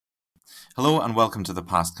Hello and welcome to the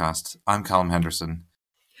Pastcast. I'm Callum Henderson.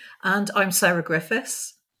 And I'm Sarah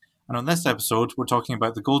Griffiths. And on this episode, we're talking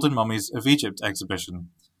about the Golden Mummies of Egypt exhibition,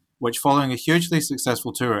 which, following a hugely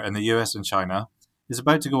successful tour in the US and China, is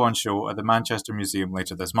about to go on show at the Manchester Museum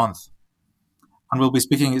later this month. And we'll be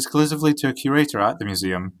speaking exclusively to a curator at the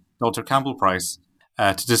museum, Dr. Campbell Price,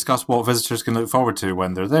 to discuss what visitors can look forward to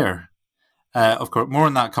when they're there. Of course, more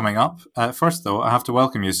on that coming up. First, though, I have to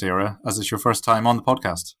welcome you, Sarah, as it's your first time on the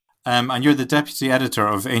podcast. And you're the deputy editor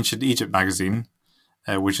of Ancient Egypt magazine,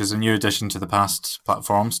 which is a new addition to the Past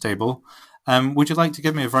platform stable. Would you like to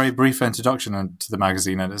give me a very brief introduction to the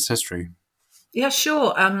magazine and its history? Yeah,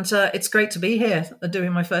 sure. And it's great to be here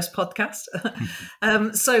doing my first podcast.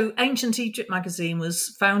 So Ancient Egypt magazine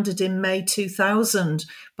was founded in May 2000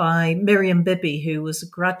 by Miriam Bibby, who was a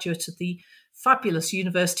graduate of the fabulous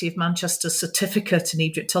University of Manchester Certificate in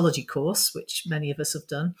Egyptology course, which many of us have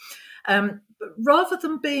done. Rather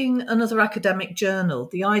than being another academic journal,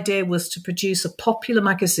 the idea was to produce a popular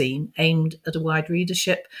magazine aimed at a wide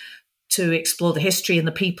readership to explore the history and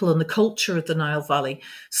the people and the culture of the Nile Valley.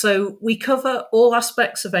 So we cover all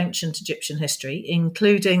aspects of ancient Egyptian history,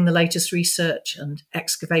 including the latest research and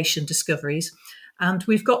excavation discoveries. And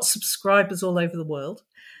we've got subscribers all over the world.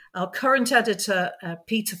 Our current editor,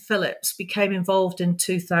 Peter Phillips, became involved in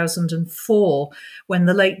 2004 when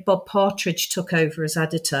the late Bob Partridge took over as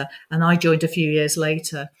editor, and I joined a few years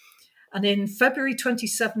later. And in February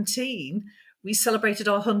 2017, we celebrated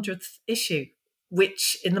our 100th issue,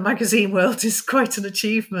 which in the magazine world is quite an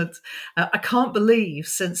achievement. I can't believe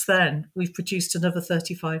since then we've produced another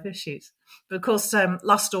 35 issues. But of course,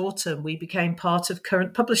 last autumn, we became part of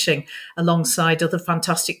Current Publishing alongside other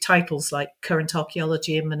fantastic titles like Current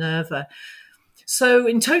Archaeology and Minerva. So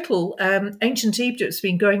in total, Ancient Egypt's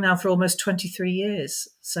been going now for almost 23 years.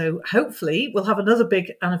 So hopefully we'll have another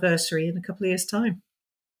big anniversary in a couple of years' time.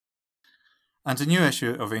 And a new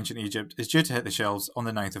issue of Ancient Egypt is due to hit the shelves on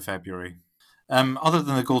the 9th of February. Other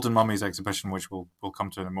than the Golden Mummies exhibition, which we'll come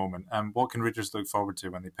to in a moment, what can readers look forward to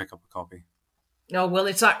when they pick up a copy? Oh, well,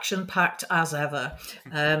 it's action-packed as ever,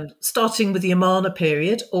 starting with the Amarna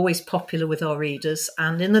period, always popular with our readers.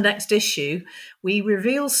 And in the next issue, we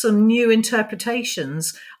reveal some new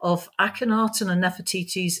interpretations of Akhenaten and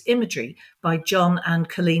Nefertiti's imagery by John and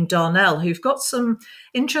Colleen Darnell, who've got some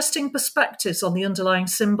interesting perspectives on the underlying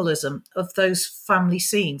symbolism of those family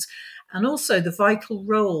scenes, and also the vital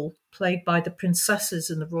role played by the princesses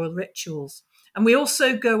in the royal rituals. And we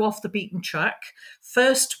also go off the beaten track,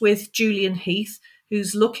 first with Julian Heath,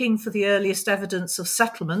 who's looking for the earliest evidence of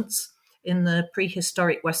settlements in the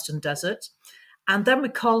prehistoric Western Desert. And then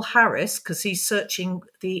with Carl Harris, because he's searching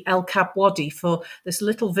the El Kab Wadi for this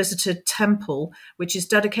little visited temple, which is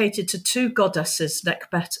dedicated to two goddesses,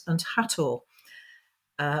 Nekhbet and Hathor.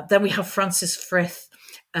 Then we have Francis Frith,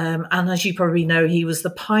 and as you probably know, he was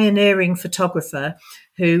the pioneering photographer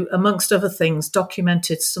who, amongst other things,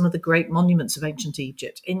 documented some of the great monuments of ancient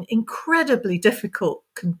Egypt in incredibly difficult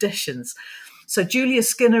conditions. So Julia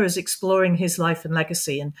Skinner is exploring his life and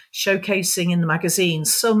legacy and showcasing in the magazine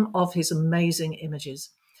some of his amazing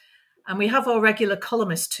images. And we have our regular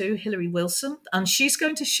columnist too, Hilary Wilson, and she's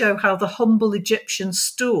going to show how the humble Egyptian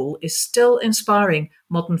stool is still inspiring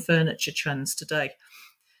modern furniture trends today.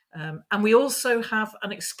 And we also have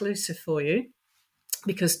an exclusive for you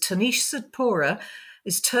because Tanish Sidpora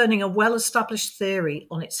is turning a well-established theory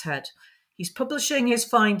on its head. He's publishing his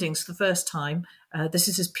findings for the first time. This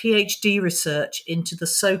is his PhD research into the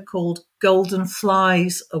so-called Golden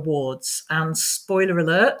Flies Awards. And spoiler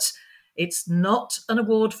alert, it's not an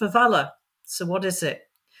award for valour. So what is it?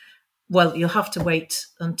 Well, you'll have to wait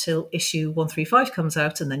until issue 135 comes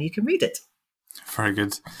out and then you can read it. Very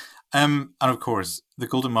good. And of course, the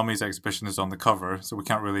Golden Mummies exhibition is on the cover, so we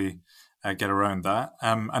can't really get around that.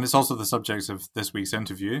 And it's also the subject of this week's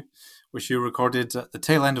interview, which you recorded at the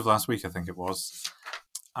tail end of last week, I think it was.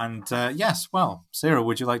 And yes, well, Sarah,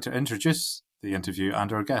 would you like to introduce the interview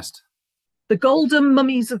and our guest? The Golden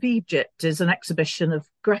Mummies of Egypt is an exhibition of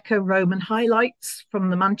Greco-Roman highlights from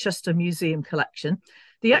the Manchester Museum collection.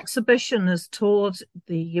 The exhibition has toured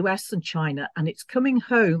the US and China, and it's coming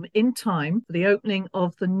home in time for the opening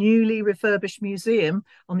of the newly refurbished museum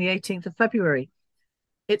on the 18th of February.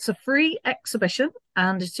 It's a free exhibition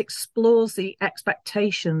and it explores the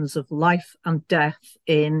expectations of life and death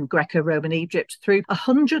in Greco-Roman Egypt through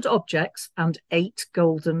 100 objects and 8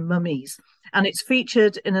 golden mummies. And it's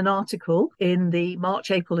featured in an article in the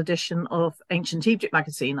March-April edition of Ancient Egypt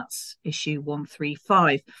magazine, that's issue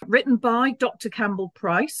 135, written by Dr. Campbell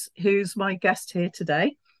Price, who's my guest here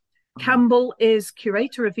today. Campbell is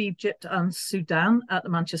curator of Egypt and Sudan at the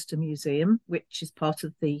Manchester Museum, which is part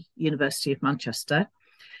of the University of Manchester.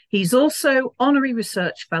 He's also Honorary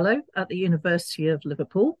Research Fellow at the University of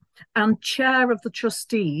Liverpool and Chair of the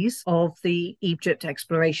Trustees of the Egypt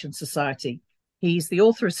Exploration Society. He's the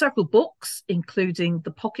author of several books, including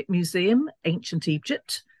The Pocket Museum, Ancient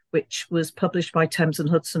Egypt, which was published by Thames and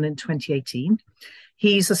Hudson in 2018.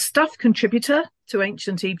 He's a staff contributor to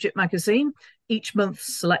Ancient Egypt magazine, each month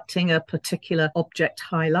selecting a particular object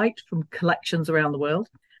highlight from collections around the world.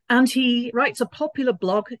 And he writes a popular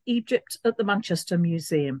blog, Egypt at the Manchester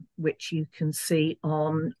Museum, which you can see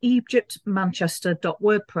on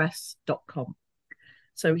egyptmanchester.wordpress.com.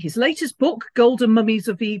 So his latest book, Golden Mummies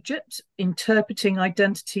of Egypt, Interpreting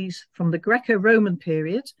Identities from the Greco-Roman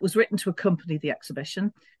Period, was written to accompany the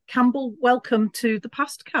exhibition. Campbell, welcome to the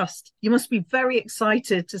Pastcast. You must be very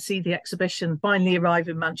excited to see the exhibition finally arrive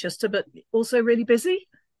in Manchester, but also really busy.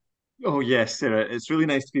 Oh, yes, Sarah. It's really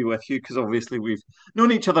nice to be with you because obviously we've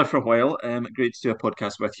known each other for a while. Great to do a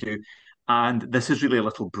podcast with you. And this is really a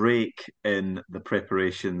little break in the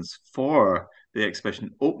preparations for the exhibition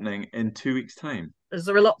opening in 2 weeks' time. Is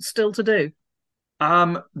there a lot still to do?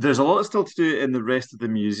 There's a lot still to do in the rest of the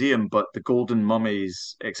museum, but the Golden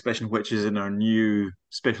Mummies exhibition, which is in our new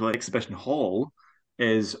special exhibition hall,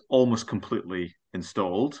 is almost completely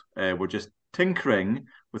installed. We're just tinkering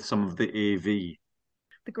with some of the AV.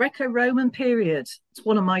 The Greco-Roman period. It's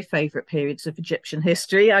one of my favourite periods of Egyptian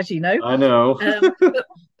history, as you know. I know. But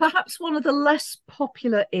perhaps one of the less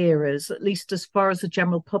popular eras, at least as far as the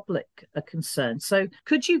general public are concerned. So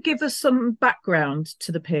could you give us some background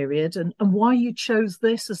to the period and why you chose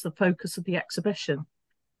this as the focus of the exhibition?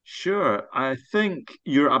 Sure. I think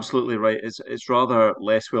you're absolutely right. It's rather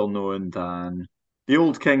less well known than the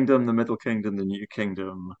Old Kingdom, the Middle Kingdom, the New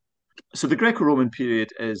Kingdom. So the Greco-Roman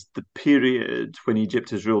period is the period when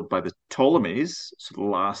Egypt is ruled by the Ptolemies, so the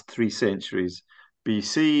last 3 centuries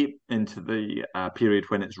BC into the period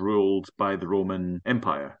when it's ruled by the Roman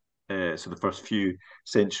Empire, so the first few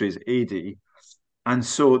centuries AD. And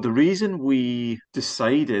so the reason we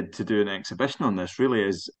decided to do an exhibition on this really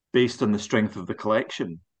is based on the strength of the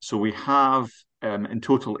collection. So we have in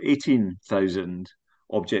total 18,000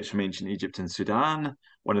 objects from ancient Egypt and Sudan,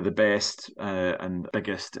 one of the best and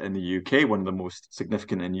biggest in the UK, one of the most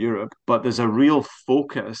significant in Europe. But there's a real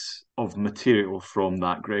focus of material from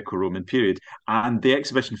that Greco-Roman period. And the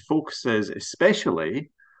exhibition focuses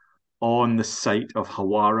especially on the site of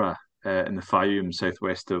Hawara in the Fayum,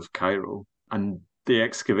 southwest of Cairo. And the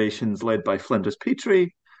excavations led by Flinders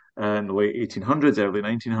Petrie in the late 1800s, early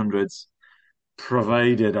 1900s,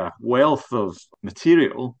 provided a wealth of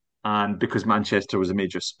material. And because Manchester was a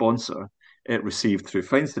major sponsor, it received through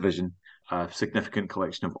Finds Division a significant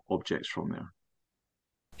collection of objects from there.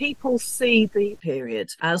 People see the period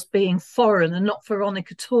as being foreign and not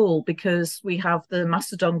pharaonic at all because we have the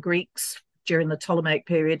Macedon Greeks during the Ptolemaic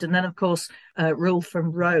period and then, of course, rule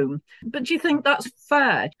from Rome. But do you think that's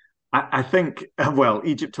fair? I think, well,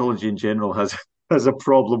 Egyptology in general has a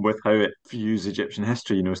problem with how it views Egyptian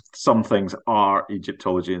history. You know, some things are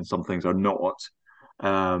Egyptology and some things are not.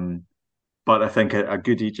 Um, but I think a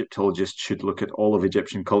good Egyptologist should look at all of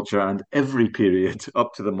Egyptian culture and every period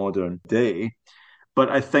up to the modern day. But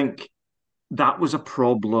I think that was a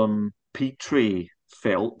problem Petrie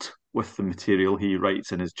felt with the material he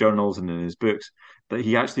writes in his journals and in his books, that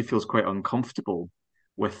he actually feels quite uncomfortable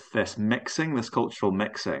with this mixing, this cultural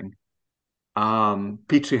mixing.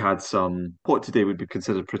 Petrie had some what today would be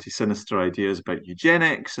considered pretty sinister ideas about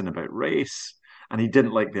eugenics and about race, and he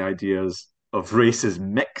didn't like the ideas of races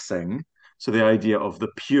mixing. So the idea of the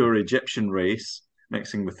pure Egyptian race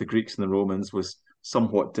mixing with the Greeks and the Romans was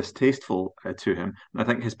somewhat distasteful to him. And I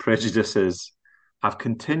think his prejudices have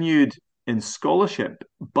continued in scholarship,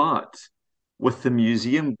 but with the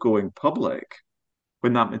museum going public,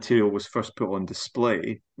 when that material was first put on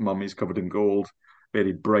display, mummies covered in gold,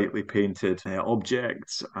 very brightly painted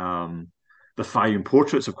objects, the Fayum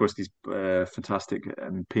portraits, of course, these fantastic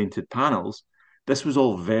painted panels. This was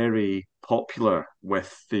all very popular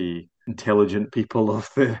with the intelligent people of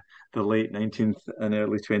the late 19th and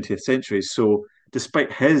early 20th centuries. So,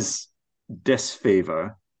 despite his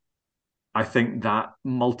disfavor, I think that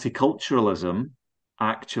multiculturalism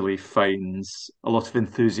actually finds a lot of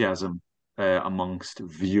enthusiasm amongst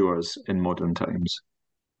viewers in modern times.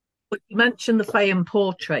 But you mentioned the Fayum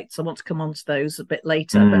portraits. I want to come on to those a bit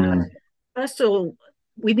later. But Mm. first of all,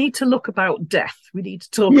 we need to look about death. We need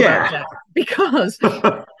to talk about Yeah. death because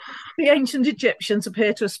the ancient Egyptians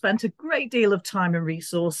appear to have spent a great deal of time and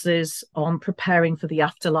resources on preparing for the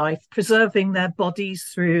afterlife, preserving their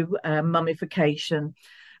bodies through mummification.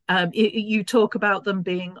 You talk about them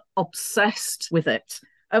being obsessed with it.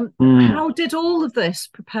 How did all of this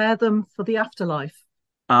prepare them for the afterlife?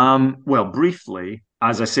 Well, briefly,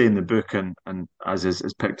 as I say in the book, and as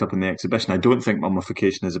is picked up in the exhibition, I don't think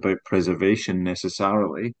mummification is about preservation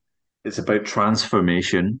necessarily. It's about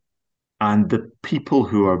transformation. And the people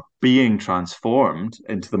who are being transformed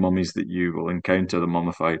into the mummies that you will encounter, the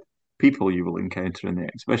mummified people you will encounter in the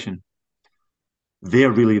exhibition,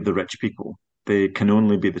 they're really the rich people. They can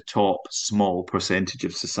only be the top small percentage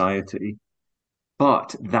of society.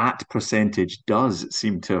 But that percentage does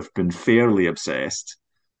seem to have been fairly obsessed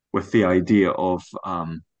with the idea of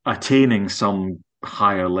attaining some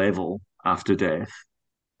higher level after death,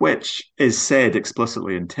 which is said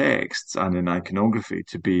explicitly in texts and in iconography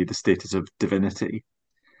to be the status of divinity.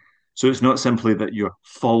 So it's not simply that you're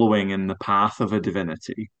following in the path of a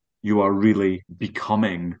divinity, you are really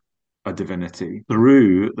becoming a divinity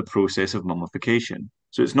through the process of mummification.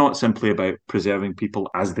 So it's not simply about preserving people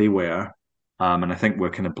as they were. And I think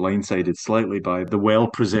we're kind of blindsided slightly by the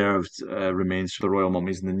well-preserved remains for the royal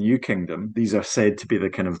mummies in the New Kingdom. These are said to be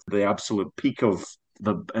the kind of the absolute peak of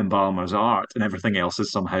the embalmer's art, and everything else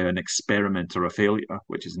is somehow an experiment or a failure,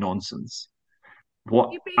 which is nonsense.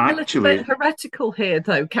 What You're being a little bit actually heretical here,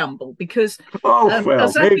 though, Campbell, because Oh, well,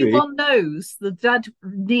 as maybe. everyone knows, the dead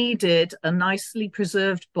needed a nicely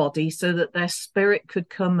preserved body so that their spirit could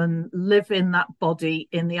come and live in that body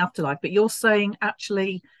in the afterlife. But you're saying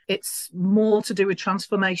actually it's more to do with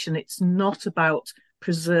transformation, it's not about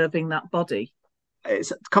preserving that body.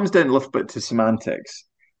 It comes down a little bit to semantics.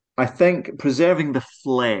 I think preserving the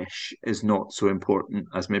flesh is not so important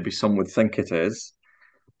as maybe some would think it is,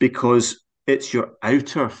 because it's your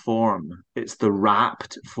outer form, it's the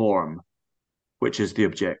wrapped form, which is the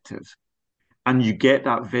objective. And you get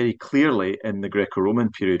that very clearly in the Greco-Roman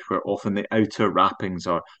period, where often the outer wrappings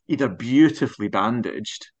are either beautifully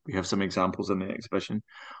bandaged, we have some examples in the exhibition,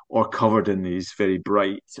 or covered in these very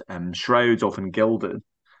bright shrouds, often gilded.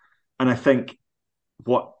 And I think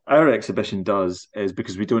what our exhibition does is,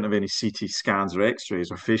 because we don't have any CT scans or X-rays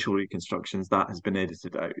or facial reconstructions, that has been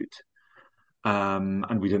edited out.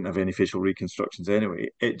 And we didn't have any facial reconstructions anyway.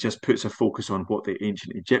 It just puts a focus on what the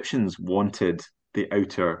ancient Egyptians wanted the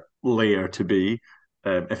outer layer to be,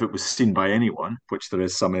 if it was seen by anyone, which there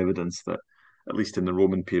is some evidence that, at least in the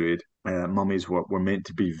Roman period, mummies were meant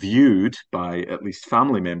to be viewed by at least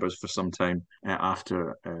family members for some time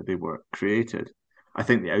after they were created. I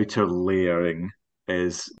think the outer layering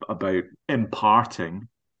is about imparting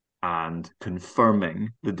and confirming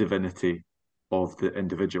the divinity of the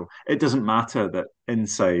individual. It doesn't matter that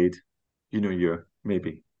inside, you're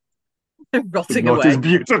maybe Rotting not as away.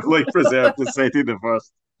 beautifully preserved as Seti the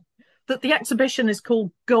First. That the exhibition is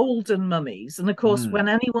called Golden Mummies. And of course, Mm, when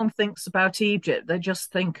anyone thinks about Egypt, they just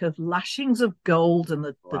think of lashings of gold and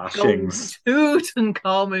the gold lashings.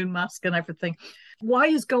 Tutankhamun mask and everything. Why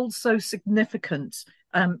is gold so significant?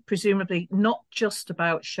 Presumably not just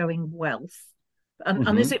about showing wealth.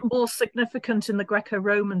 And is Hmm. it more significant in the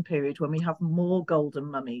Greco-Roman period when we have more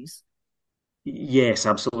golden mummies? Yes,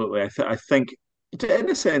 absolutely. I think, in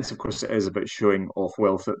a sense, of course, it is about showing off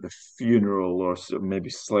wealth at the funeral or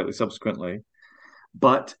maybe slightly subsequently.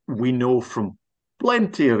 But we know from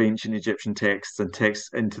plenty of ancient Egyptian texts and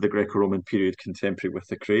texts into the Greco-Roman period contemporary with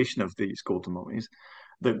the creation of these golden mummies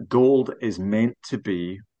that gold is meant to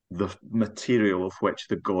be the material of which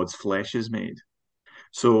the god's flesh is made.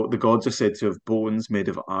 So the gods are said to have bones made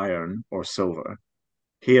of iron or silver,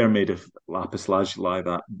 hair made of lapis lazuli,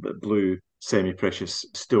 that blue semi-precious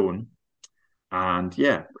stone, and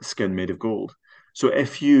yeah, skin made of gold. So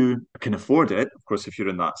if you can afford it, of course, if you're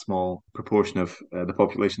in that small proportion of the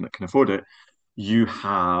population that can afford it, you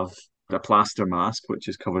have a plaster mask which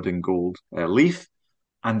is covered in gold leaf,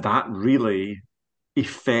 and that really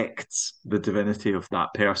affects the divinity of that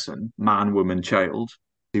person, man, woman, child.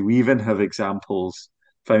 We even have examples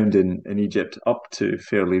found in Egypt up to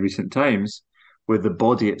fairly recent times where the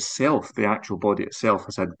body itself, the actual body itself,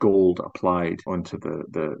 has had gold applied onto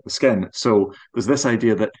the skin. So there's this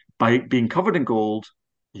idea that by being covered in gold,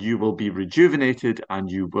 you will be rejuvenated and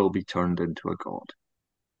you will be turned into a god.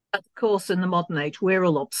 Of course, in the modern age, we're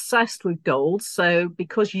all obsessed with gold. So,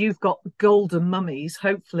 because you've got golden mummies,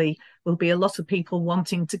 hopefully, there'll be a lot of people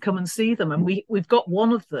wanting to come and see them. And we've got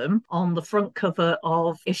one of them on the front cover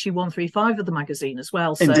of issue 135 of the magazine as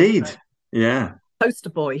well. So, Indeed. Yeah. poster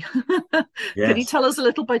boy. Can you Yes. tell us a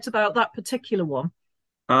little bit about that particular one?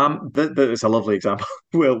 It's a lovely example.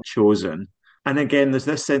 Well chosen. And again, there's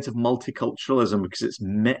this sense of multiculturalism because it's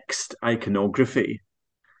mixed iconography.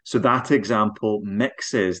 So that example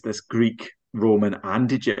mixes this Greek, Roman,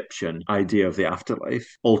 and Egyptian idea of the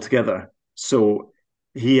afterlife altogether. So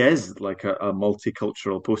he is like a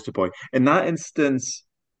multicultural poster boy. In that instance,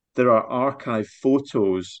 there are archive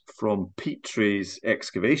photos from Petrie's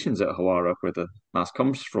excavations at Hawara, where the mask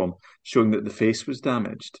comes from, showing that the face was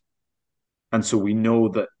damaged. And so we know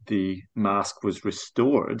that the mask was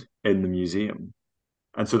restored in the museum.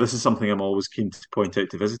 And so this is something I'm always keen to point out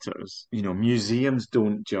to visitors. Museums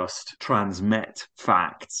don't just transmit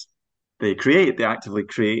facts. They actively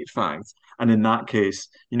create facts. And in that case,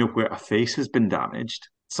 where a face has been damaged,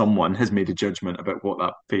 someone has made a judgment about what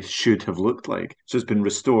that face should have looked like. So it's been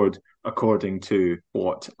restored according to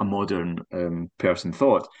what a modern person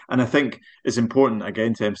thought. And I think it's important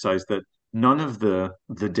again to emphasize that none of the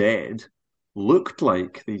dead looked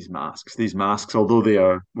like these masks. These masks,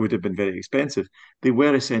 although would have been very expensive, they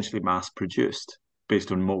were essentially mass produced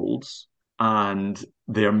based on molds. And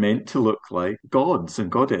they're meant to look like gods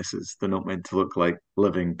and goddesses. They're not meant to look like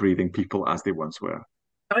living, breathing people as they once were.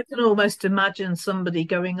 I can almost imagine somebody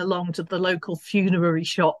going along to the local funerary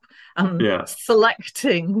shop and Yeah.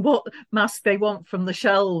 selecting what mask they want from the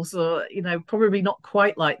shelves, or probably not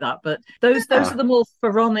quite like that, but those are Yeah. the more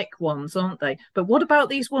pharaonic ones, aren't they? But what about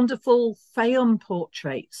these wonderful Phaon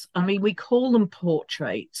portraits? I mean, we call them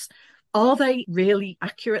portraits. Are they really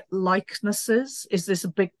accurate likenesses? Is this a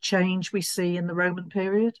big change we see in the Roman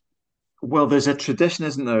period? Well, there's a tradition,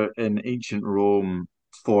 isn't there, in ancient Rome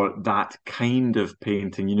for that kind of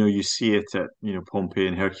painting. You see it at, Pompeii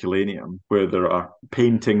and Herculaneum, where there are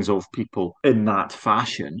paintings of people in that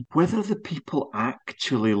fashion. Whether the people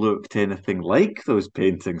actually looked anything like those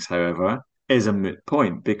paintings, however, is a moot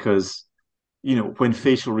point because, when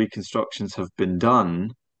facial reconstructions have been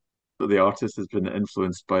done, the artist has been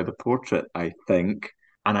influenced by the portrait, I think.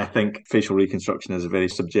 And I think facial reconstruction is a very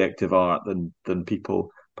subjective art than people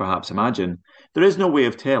perhaps imagine. There is no way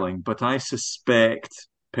of telling, but I suspect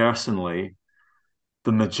personally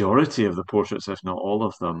the majority of the portraits, if not all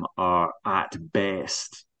of them, are at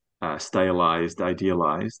best stylized,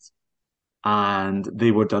 idealized, and they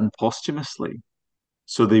were done posthumously.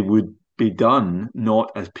 So they would be done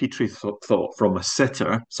not as Petrie thought from a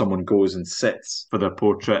sitter. Someone goes and sits for their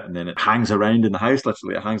portrait and then it hangs around in the house,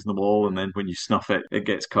 literally, it hangs on the wall. And then when you snuff it, it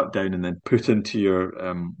gets cut down and then put into your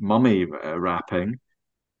mummy wrapping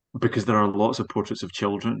because there are lots of portraits of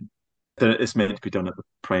children that it's meant to be done at the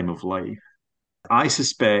prime of life. I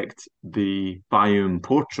suspect the Bayeux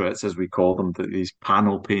portraits, as we call them, these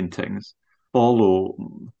panel paintings, follow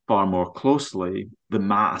far more closely the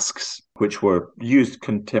masks, which were used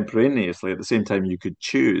contemporaneously. At the same time, you could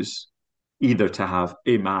choose either to have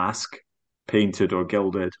a mask painted or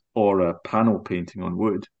gilded or a panel painting on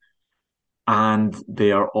wood. And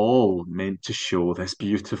they are all meant to show this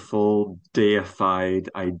beautiful, deified,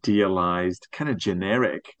 idealized, kind of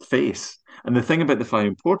generic face. And the thing about the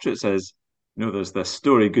fine portraits is, there's this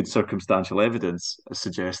story, good circumstantial evidence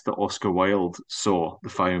suggests that Oscar Wilde saw the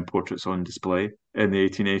fine portraits on display in the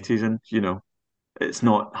 1880s. And, it's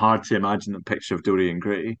not hard to imagine that picture of Dorian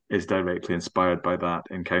Gray is directly inspired by that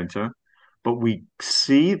encounter. But we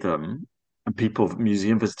see them, and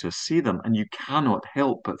museum visitors see them, and you cannot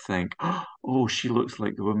help but think, oh, she looks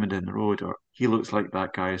like the woman down the road, or he looks like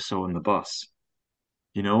that guy I saw on the bus.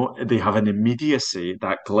 They have an immediacy,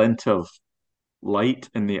 that glint of light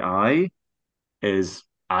in the eye is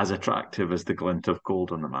as attractive as the glint of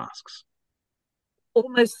gold on the masks.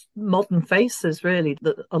 Almost modern faces, really,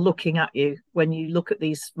 that are looking at you when you look at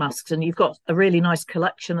these masks. And you've got a really nice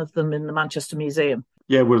collection of them in the Manchester Museum.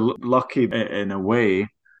 Yeah, we're lucky in a way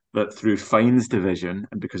that through fines division,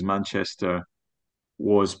 and because Manchester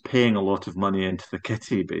was paying a lot of money into the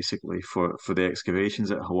kitty basically for the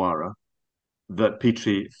excavations at Hawara, that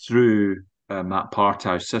Petrie, through that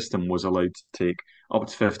partage system, was allowed to take up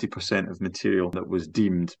to 50% of material that was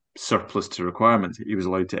deemed surplus to requirements. He was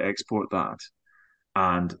allowed to export that.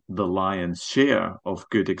 And the lion's share of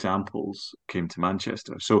good examples came to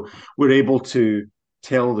Manchester. So we're able to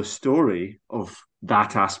tell the story of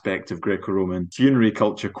that aspect of Greco-Roman funerary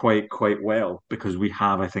culture quite well because we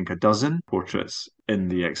have, I think, a dozen portraits in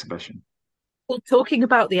the exhibition. Well, talking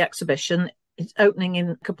about the exhibition, it's opening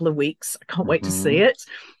in a couple of weeks. I can't wait to see Mhm. it.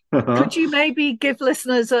 Could you maybe give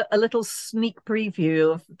listeners a little sneak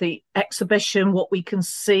preview of the exhibition, what we can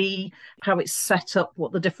see, how it's set up,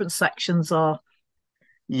 what the different sections are?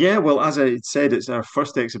 Yeah, well, as I said, it's our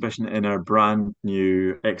first exhibition in our brand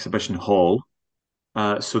new exhibition hall.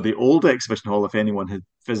 So the old exhibition hall, if anyone had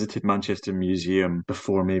visited Manchester Museum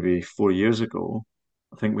before maybe 4 years ago,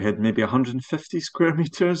 I think we had maybe 150 square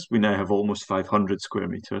meters. We now have almost 500 square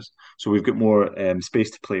meters. So we've got more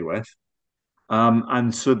space to play with.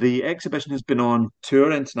 And so the exhibition has been on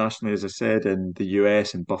tour internationally, as I said, in the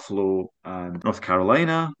US, in Buffalo and North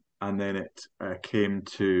Carolina. And then it came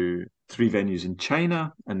to three venues in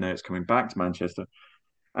China, and now it's coming back to Manchester.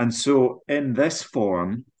 And so in this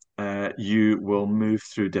form, you will move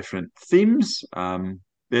through different themes. The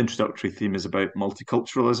introductory theme is about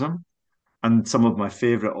multiculturalism. And some of my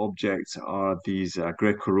favorite objects are these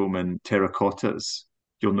Greco-Roman terracottas.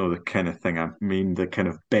 You'll know the kind of thing I mean, the kind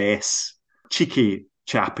of Bess, cheeky,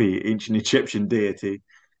 chappy ancient Egyptian deity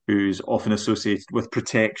who's often associated with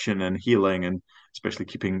protection and healing and especially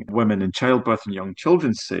keeping women in childbirth and young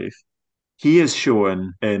children safe. He is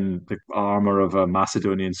shown in the armor of a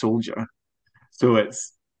Macedonian soldier. So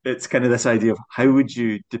it's kind of this idea of how would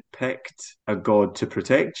you depict a god to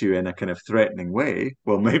protect you in a kind of threatening way?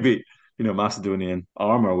 Well, maybe, Macedonian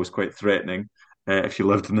armor was quite threatening if you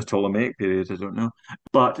lived in the Ptolemaic period, I don't know.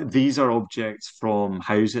 But these are objects from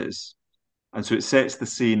houses. And so it sets the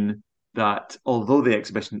scene that although the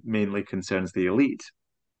exhibition mainly concerns the elite,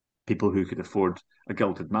 people who could afford a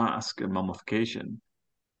gilded mask and mummification,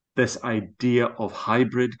 this idea of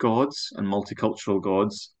hybrid gods and multicultural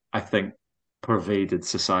gods, I think, pervaded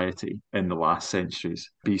society in the last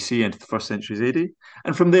centuries, BC into the first centuries AD.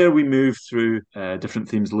 And from there, we move through different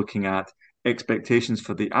themes looking at expectations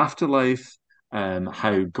for the afterlife,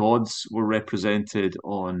 how gods were represented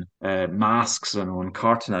on masks and on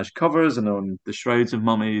cartonnage covers and on the shrouds of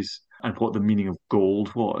mummies, and what the meaning of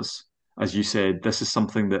gold was. As you said, this is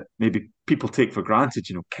something that maybe people take for granted.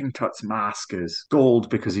 King Tut's mask is gold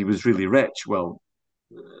because he was really rich. Well,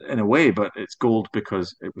 in a way, but it's gold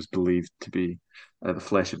because it was believed to be the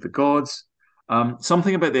flesh of the gods.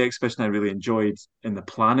 Something about the exhibition I really enjoyed in the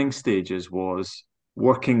planning stages was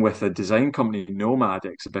working with a design company, Nomad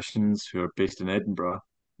Exhibitions, who are based in Edinburgh.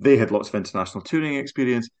 They had lots of international touring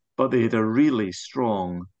experience, but they had a really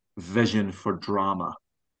strong vision for drama.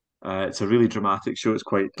 It's a really dramatic show. It's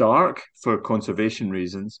quite dark for conservation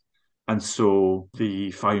reasons. And so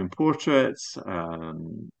the Fayum portraits,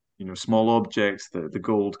 small objects, the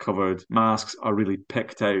gold covered masks are really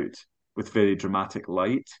picked out with very dramatic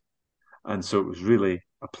light. And so it was really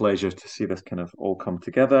a pleasure to see this kind of all come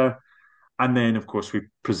together. And then, of course, we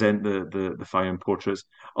present the Fayum portraits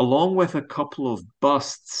along with a couple of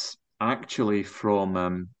busts actually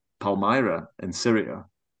from Palmyra in Syria,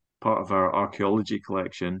 part of our archaeology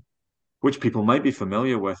collection, which people might be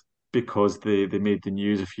familiar with because they made the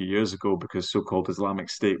news a few years ago because so-called Islamic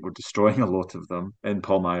State were destroying a lot of them in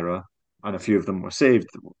Palmyra, and a few of them were saved.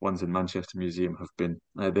 The ones in Manchester Museum have been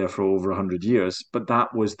there for over 100 years, but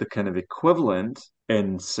that was the kind of equivalent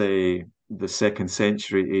in, say, the second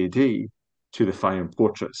century AD to the Fayum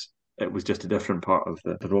portraits. It was just a different part of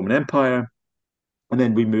the Roman Empire. And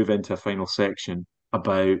then we move into a final section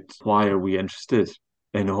about why are we interested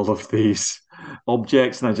in all of these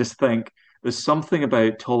objects. And I just think there's something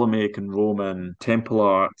about Ptolemaic and Roman temple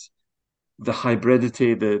art, the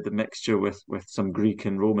hybridity, the mixture with some Greek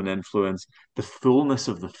and Roman influence, the fullness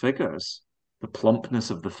of the figures, the plumpness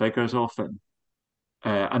of the figures often,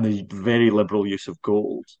 and the very liberal use of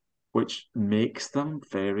gold, which makes them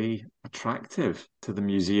very attractive to the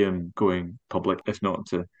museum going public, if not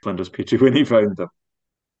to Flinders Petrie when he found them.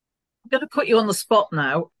 I'm going to put you on the spot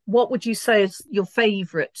now. What would you say is your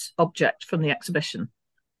favourite object from the exhibition?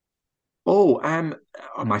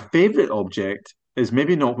 My favorite object is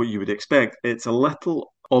maybe not what you would expect. It's a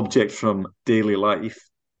little object from daily life,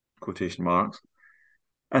 quotation marks,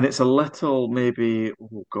 and it's a little, maybe,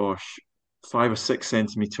 oh gosh, 5 or 6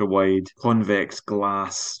 centimeter wide convex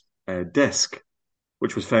glass disc,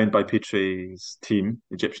 which was found by Petrie's team,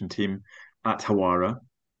 Egyptian team, at Hawara.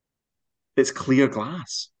 It's clear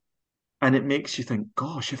glass. And it makes you think,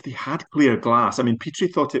 gosh, if they had clear glass, I mean, Petrie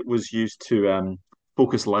thought it was used to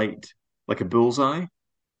focus light like a bullseye.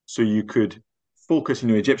 So you could focus,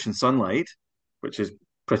 Egyptian sunlight, which is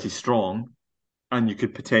pretty strong, and you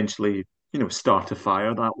could potentially, start a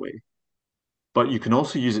fire that way. But you can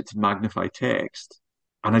also use it to magnify text.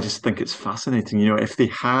 And I just think it's fascinating. If they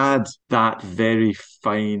had that very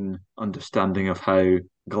fine understanding of how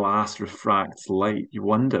glass refracts light, you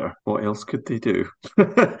wonder what else could they do?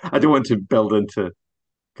 I don't want to build into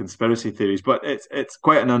conspiracy theories, but it's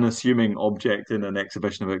quite an unassuming object in an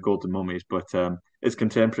exhibition about golden mummies, but it's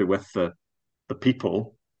contemporary with the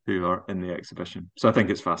people who are in the exhibition. So I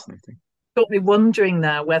think it's fascinating. Got me wondering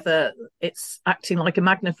now whether it's acting like a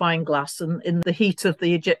magnifying glass, and in the heat of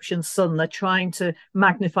the Egyptian sun, they're trying to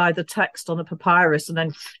magnify the text on a papyrus, and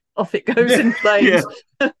then off it goes in Yeah, flames.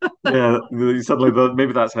 yeah. Suddenly,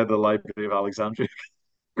 maybe that's how the Library of Alexandria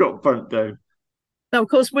got burnt down. Now, of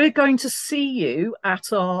course, we're going to see you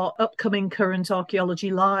at our upcoming Current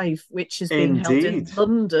Archaeology Live, which is being held in Indeed,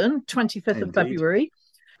 London, 25th of indeed. February.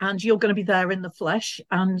 And you're going to be there in the flesh,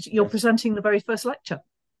 and you're Yes. presenting the very first lecture.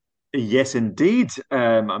 Yes, indeed.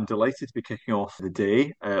 I'm delighted to be kicking off the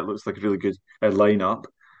day. It looks like a really good lineup.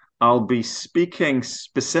 I'll be speaking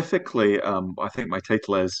specifically, I think my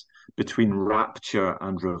title is Between Rapture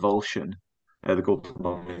and Revulsion, the Golden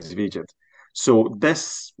Mummies of Egypt. So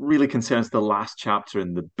this really concerns the last chapter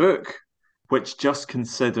in the book, which just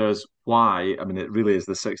considers why, I mean, it really is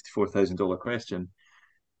the $64,000 question.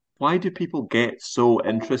 Why do people get so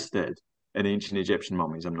interested in ancient Egyptian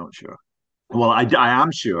mummies? I'm not sure. Well, I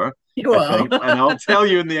am sure, You I are. think, and I'll tell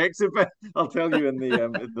you in the exhibit. I'll tell you in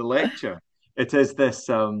the lecture. It is this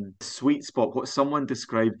sweet spot, what someone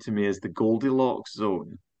described to me as the Goldilocks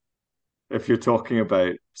zone. If you're talking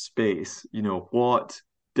about space, what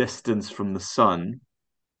distance from the sun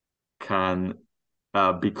can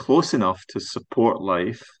be close enough to support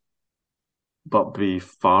life, but be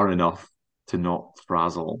far enough to not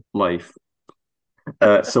frazzle life.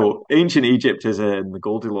 So ancient Egypt is in the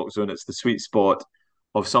Goldilocks zone. It's the sweet spot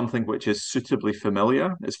of something which is suitably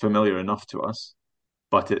familiar. It's familiar enough to us,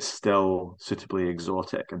 but it's still suitably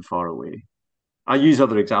exotic and far away. I use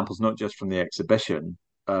other examples, not just from the exhibition,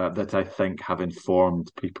 that I think have informed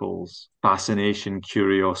people's fascination,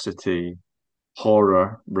 curiosity,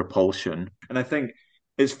 horror, repulsion. And I think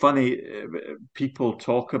it's funny, people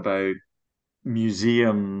talk about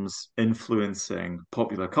museums influencing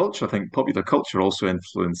popular culture. I think popular culture also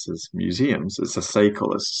influences museums. It's a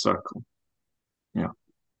cycle, it's a circle. Yeah.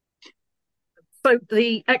 So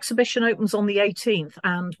the exhibition opens on the 18th,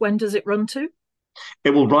 and when does it run to? It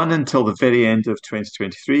will run until the very end of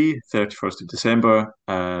 2023, 31st of December.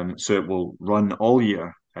 So it will run all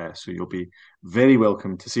year. So you'll be very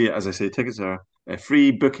welcome to see it. As I say, tickets are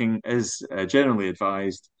free. Booking is generally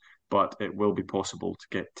advised, but it will be possible to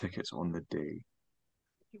get tickets on the day.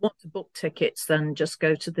 If you want to book tickets, then just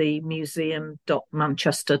go to the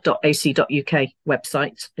museum.manchester.ac.uk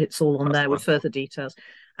website. It's all on That's there with wonderful. further details.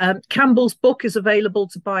 Campbell's book is available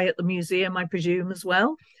to buy at the museum, I presume, as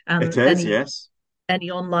well, It and is, any yes.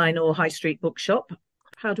 online or high street bookshop.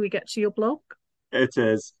 How do we get to your blog? It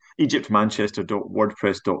is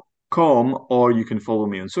egyptmanchester.wordpress.com, or you can follow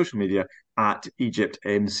me on social media at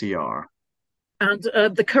EgyptMCR. And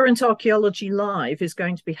the current Archaeology Live is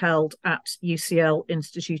going to be held at UCL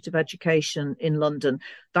Institute of Education in London.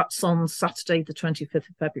 That's on Saturday, the 25th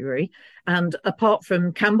of February. And apart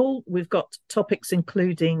from Campbell, we've got topics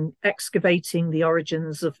including excavating the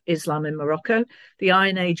origins of Islam in Morocco, the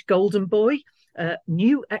Iron Age Golden Boy,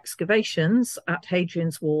 new excavations at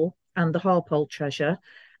Hadrian's Wall, and the Harpole treasure.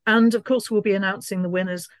 And of course, we'll be announcing the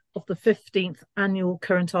winners of the 15th Annual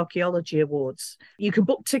Current Archaeology Awards. You can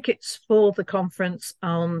book tickets for the conference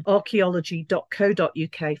on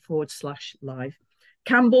archaeology.co.uk/live.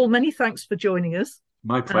 Campbell, many thanks for joining us.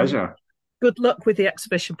 My pleasure. Good luck with the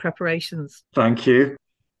exhibition preparations. Thank you.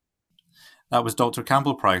 That was Dr.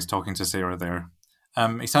 Campbell Price talking to Sarah there.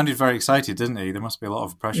 He sounded very excited, didn't he? There must be a lot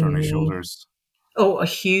of pressure on his shoulders. Oh, a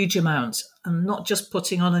huge amount. And not just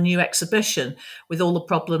putting on a new exhibition with all the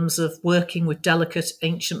problems of working with delicate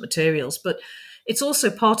ancient materials, but it's also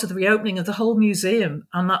part of the reopening of the whole museum.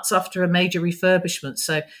 And that's after a major refurbishment.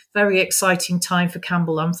 So very exciting time for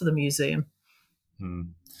Campbell and for the museum.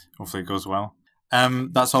 Hopefully it goes well.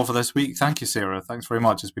 That's all for this week. Thank you, Sarah. Thanks very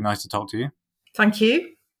much. It's been nice to talk to you. Thank you.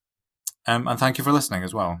 And thank you for listening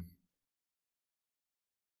as well.